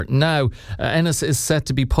Now, Ennis is set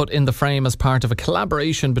to be put in the frame as part of a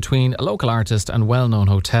collaboration between a local artist and well-known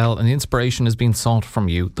hotel, and the inspiration is being sought from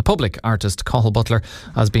you, the public. Artist Cathal Butler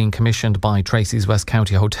has been commissioned by Tracy's West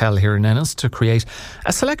County Hotel here in Ennis to create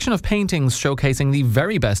a selection of paintings showcasing the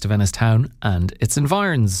very best of Ennis town and its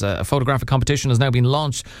environs. A photographic competition has now been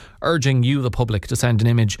launched, urging you, the public, to send an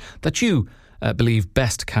image that you believe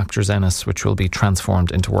best captures Ennis, which will be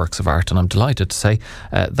transformed into works of art. And I'm delighted to say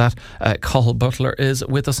that Cathal Butler is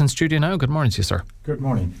with us in studio now. Good morning to you, sir. Good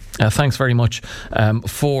morning. Thanks very much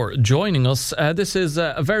for joining us. This is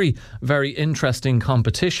a very, very interesting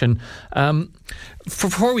competition.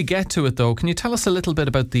 Before we get to it, though, can you tell us a little bit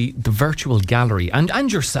about the virtual gallery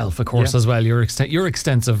and yourself, of course, as well, your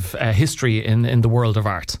extensive history in the world of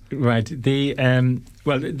art? Right.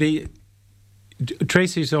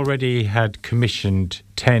 Tracy's already had commissioned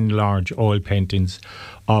 10 large oil paintings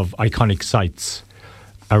of iconic sites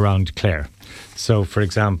around Clare. So, for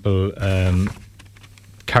example,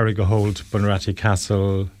 Carrigaholt, Bunratty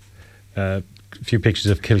Castle, a few pictures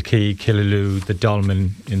of Kilkee, Killaloe, the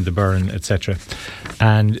Dolmen in the Burn, etc.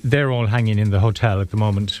 And they're all hanging in the hotel at the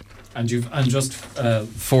moment. And just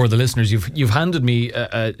for the listeners, you've handed me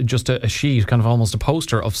just a sheet, kind of almost a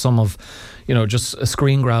poster of some of, just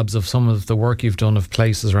screen grabs of some of the work you've done of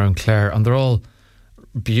places around Clare, and they're all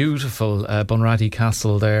beautiful. Bunratty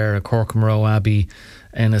Castle there, Corcomroe Abbey,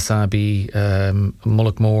 Ennis Abbey,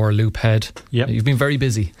 Mullaghmore, Loophead. Yep. You've been very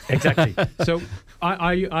busy. Exactly. So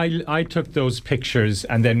I took those pictures,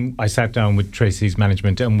 and then I sat down with Tracy's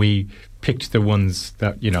management and we picked the ones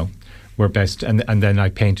that, were best, and then I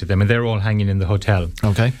painted them, and they're all hanging in the hotel.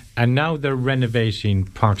 Okay. And now they're renovating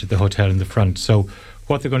part of the hotel in the front. So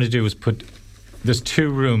what they're going to do is there's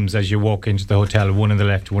 2 rooms as you walk into the hotel, one on the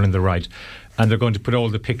left, one on the right, and they're going to put all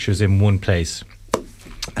the pictures in one place.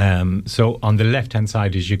 So on the left-hand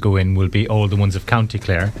side as you go in will be all the ones of County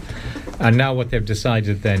Clare. And now what they've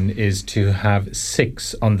decided then is to have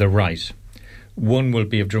 6 on the right. 1 will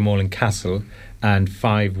be of Dromoland Castle and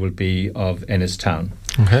 5 will be of Ennis Town.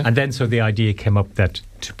 Okay. And then so the idea came up that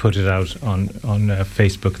to put it out on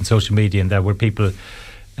Facebook and social media, and there were people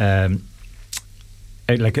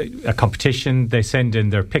like a competition. They send in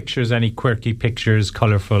their pictures, any quirky pictures,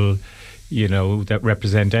 colourful, that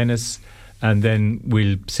represent Ennis, and then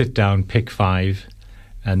we'll sit down, pick 5,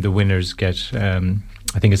 and the winners get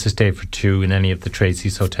I think it's a stay for 2 in any of the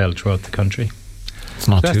Tracy's hotel throughout the country. It's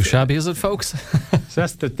not too shabby, is it, folks? So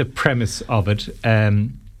that's the premise of it.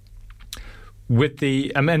 With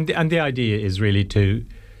the and the idea is really to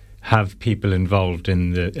have people involved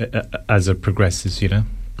in the as it progresses,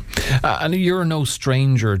 And you're no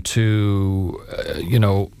stranger to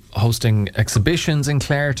hosting exhibitions in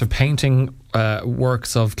Clare, to painting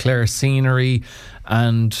works of Clare scenery,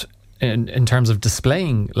 and in terms of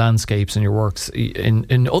displaying landscapes in your works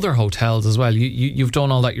in other hotels as well. You've done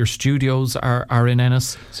all that. Your studios are in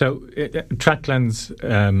Ennis. So Tracklands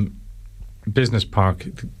Business Park,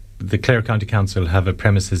 the Clare County Council have a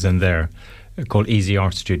premises in there called Easy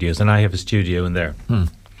Art Studios, and I have a studio in there.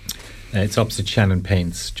 It's opposite Shannon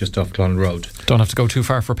Paints, just off Clon Road. Don't have to go too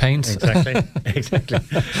far for paint. Exactly.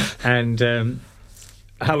 And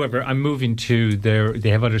however, I'm moving to there. They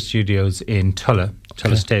have other studios in Tulla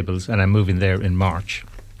Stables, and I'm moving there in March.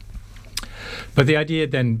 But the idea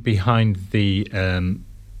then behind the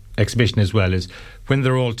exhibition as well is when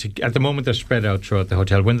they're all at the moment they're spread out throughout the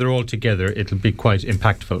hotel. When they're all together, it'll be quite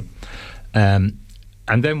impactful.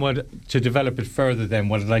 And then to develop it further, then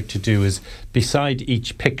what I'd like to do is beside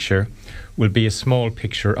each picture will be a small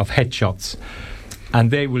picture of headshots,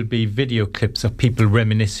 and they will be video clips of people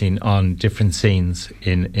reminiscing on different scenes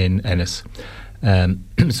in Ennis.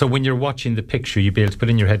 So when you're watching the picture, you'll be able to put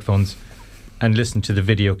in your headphones and listen to the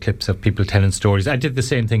video clips of people telling stories. I did the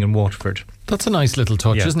same thing in Waterford. That's a nice little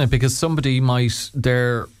touch, isn't it? Because somebody might,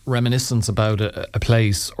 their reminiscence about a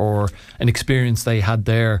place or an experience they had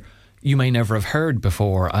there, you may never have heard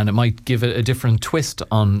before, and it might give it a different twist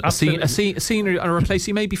on a scenery or a place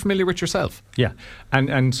you may be familiar with yourself. Yeah,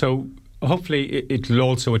 and so hopefully it'll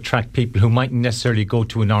also attract people who mightn't necessarily go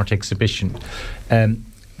to an art exhibition.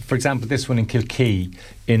 For example, this one in Kilkee,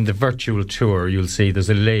 in the virtual tour, you'll see there's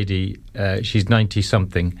a lady, she's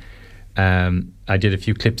 90-something. I did a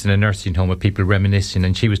few clips in a nursing home of people reminiscing,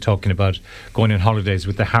 and she was talking about going on holidays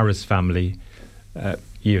with the Harris family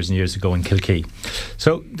years and years ago in Kilkee.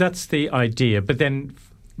 So that's the idea. But then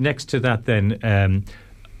next to that then,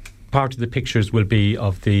 part of the pictures will be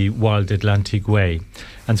of the Wild Atlantic Way.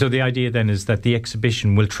 And so the idea then is that the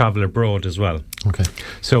exhibition will travel abroad as well. Okay.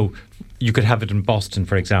 So you could have it in Boston,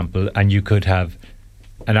 for example, and you could have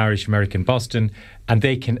an Irish-American Boston, and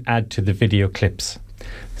they can add to the video clips.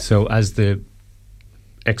 So as the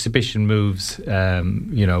exhibition moves,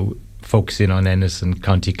 focusing on Ennis and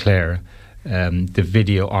County Clare, the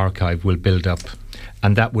video archive will build up,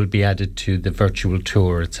 and that will be added to the virtual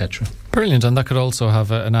tour, etc. Brilliant, and that could also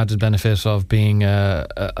have an added benefit of being a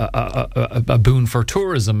boon for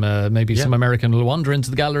tourism. Maybe some American will wander into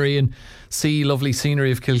the gallery and see lovely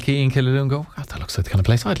scenery of Kilkee and Killaloe and go, God, that looks like the kind of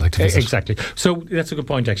place I'd like to visit. Exactly. So that's a good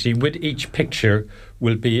point, actually. With each picture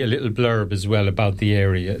will be a little blurb as well about the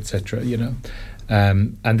area, etc.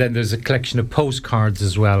 And then there's a collection of postcards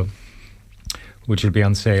as well, which will be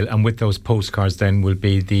on sale. And with those postcards then will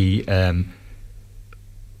be the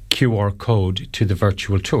QR code to the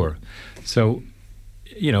virtual tour. So,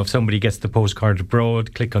 if somebody gets the postcard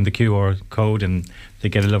abroad, click on the QR code and they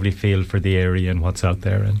get a lovely feel for the area and what's out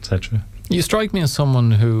there, etc. You strike me as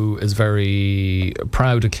someone who is very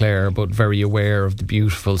proud of Clare, but very aware of the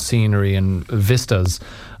beautiful scenery and vistas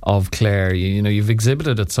of Clare. You've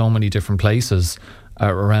exhibited at so many different places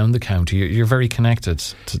around the county. You're very connected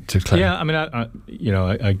to Clare. Yeah, I mean,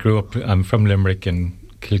 I grew up. I'm from Limerick, and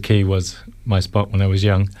Kilkee was my spot when I was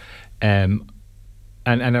young. And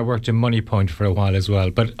I worked in Moneypoint for a while as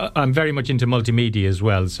well. But I'm very much into multimedia as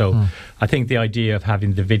well. So I think the idea of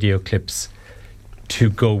having the video clips to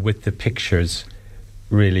go with the pictures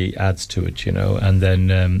really adds to it, And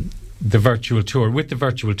then the virtual tour. With the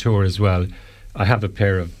virtual tour as well, I have a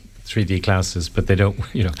pair of 3D glasses, but they don't,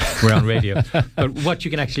 we're on radio. But what you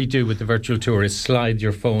can actually do with the virtual tour is slide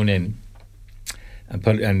your phone in and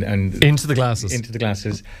put and into the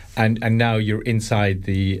glasses, and now you're inside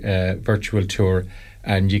the virtual tour,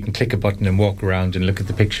 and you can click a button and walk around and look at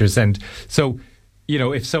the pictures. And so,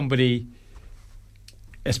 if somebody,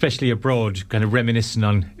 especially abroad, kind of reminiscing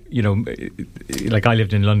on, like I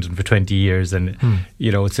lived in London for 20 years, and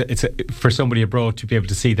it's for somebody abroad to be able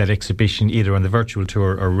to see that exhibition either on the virtual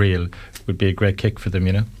tour or real would be a great kick for them,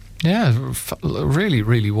 Yeah, really,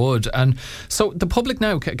 really would. And so the public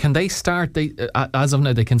now, can they start? As of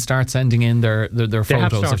now, they can start sending in their photos. They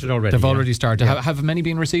have started already. They've already started. Yeah. Have many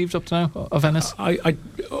been received up to now of Ennis? I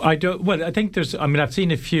don't. Well, I think there's. I mean, I've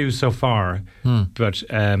seen a few so far, but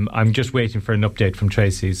I'm just waiting for an update from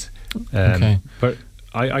Tracy's. Okay. But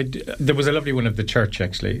there was a lovely one of the church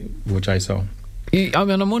actually, which I saw. I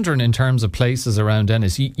mean, I'm wondering in terms of places around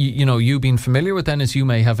Ennis, you being familiar with Ennis, you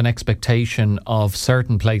may have an expectation of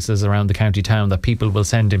certain places around the county town that people will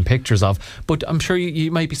send in pictures of, but I'm sure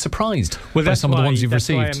you might be surprised by some of the ones you've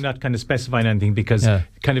received. That's why I'm not kind of specifying anything, because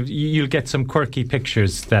kind of you'll get some quirky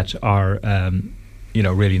pictures that are,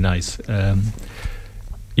 really nice.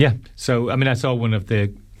 So, I mean, I saw one of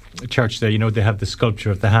the church there, they have the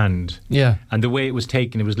sculpture of the hand. Yeah. And the way it was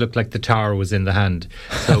taken, it looked like the tower was in the hand.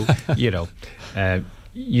 So,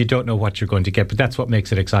 you don't know what you're going to get, but that's what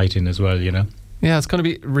makes it exciting as well, Yeah, it's going to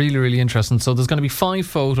be really, really interesting. So there's going to be 5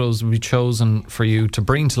 photos will be chosen for you to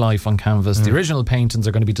bring to life on canvas. The original paintings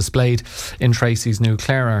are going to be displayed in Tracy's new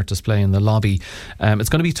Clare Art display in the lobby. It's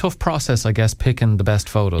going to be a tough process, I guess, picking the best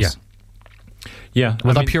photos. Yeah.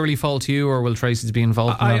 Will that purely fall to you, or will Tracy's be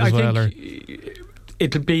involved in that as well?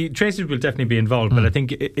 Tracy will definitely be involved, but I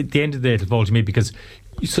think at the end of the day it'll fall to me, because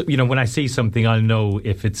when I see something, I'll know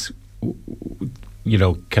if it's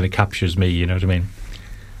kind of captures me, you know what I mean?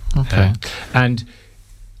 Okay. And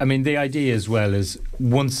I mean, the idea as well is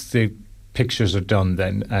once the pictures are done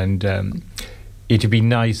then, and it'd be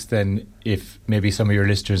nice then if maybe some of your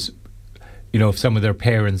listeners, if some of their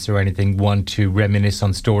parents or anything want to reminisce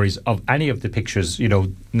on stories of any of the pictures,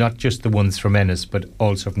 not just the ones from Ennis, but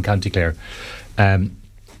also from County Clare. And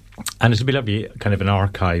it'll be lovely, kind of an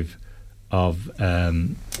archive of,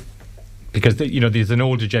 because there's an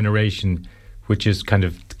older generation which is kind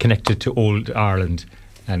of connected to old Ireland,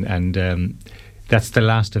 and that's the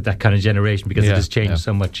last of that kind of generation, because it has changed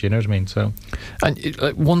so much, you know what I mean? So,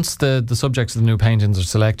 and once the subjects of the new paintings are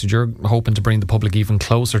selected, you're hoping to bring the public even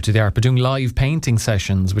closer to the art, but doing live painting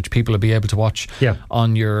sessions, which people will be able to watch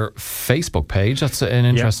on your Facebook page. That's an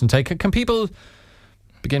interesting take. Can people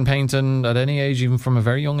begin painting at any age, even from a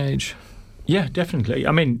very young age? Yeah, definitely.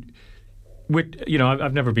 I mean,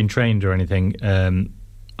 I've never been trained or anything.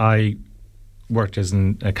 I worked as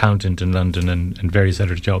an accountant in London and various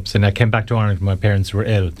other jobs, and I came back to Ireland when my parents were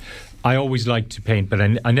ill. I always liked to paint, but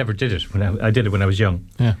I never did it. I did it when I was young.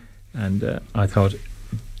 Yeah. And I thought,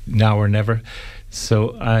 now or never.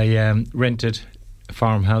 So I rented a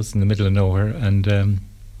farmhouse in the middle of nowhere and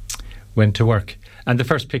went to work. And the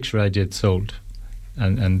first picture I did sold.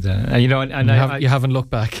 And you haven't looked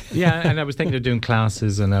back. Yeah, and I was thinking of doing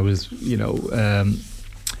classes, and I was,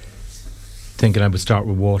 thinking I would start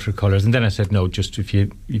with watercolours, and then I said no, just if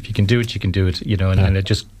you can do it, you can do it, and I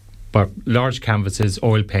just bought large canvases,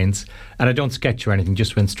 oil paints, and I don't sketch or anything,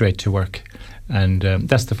 just went straight to work. And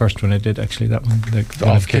that's the first one I did, actually, that one.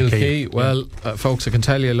 Off Kilkee. Well, folks, I can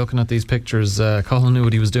tell you, looking at these pictures, Colin knew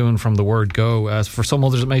what he was doing from the word go. For some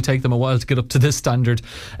others, it may take them a while to get up to this standard,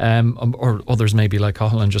 or others maybe like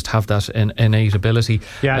Colin just have that innate ability.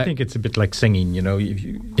 Yeah, I think it's a bit like singing, you know.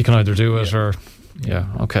 You can either do it or... Yeah,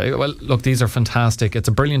 okay. Well, look, these are fantastic. It's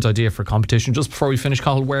a brilliant idea for competition. Just before we finish,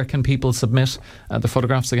 Cathal, where can people submit the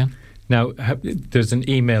photographs again? Now, there's an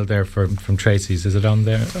email there from Tracy's. Is it on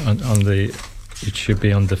there? On the... It should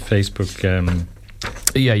be on the Facebook.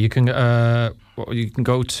 Yeah, you can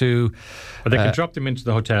go to... Or they can drop them into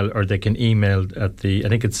the hotel, or they can email at the... I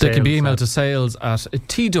think it's They can be emailed to sales at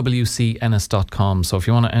twcennis.com. So if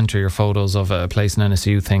you want to enter your photos of a place in Ennis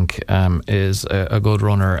you think is a good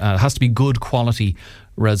runner, it has to be good quality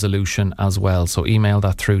resolution as well. So email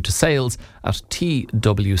that through to sales at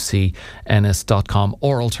twcennis.com,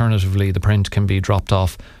 or alternatively, the print can be dropped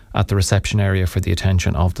off at the reception area for the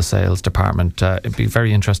attention of the sales department. It'd be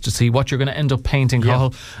very interesting to see what you're going to end up painting,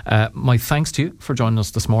 Cathal. My thanks to you for joining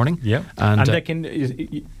us this morning. Yeah, and they can.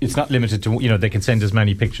 It's not limited to, you know, they can send as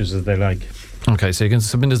many pictures as they like. Okay, so you can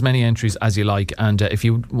submit as many entries as you like, and if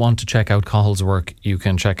you want to check out Cathal's work, you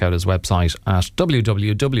can check out his website at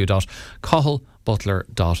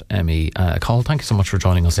www.cathalbutler.me. Cathal, thank you so much for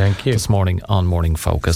joining us Thank you. this morning on Morning Focus.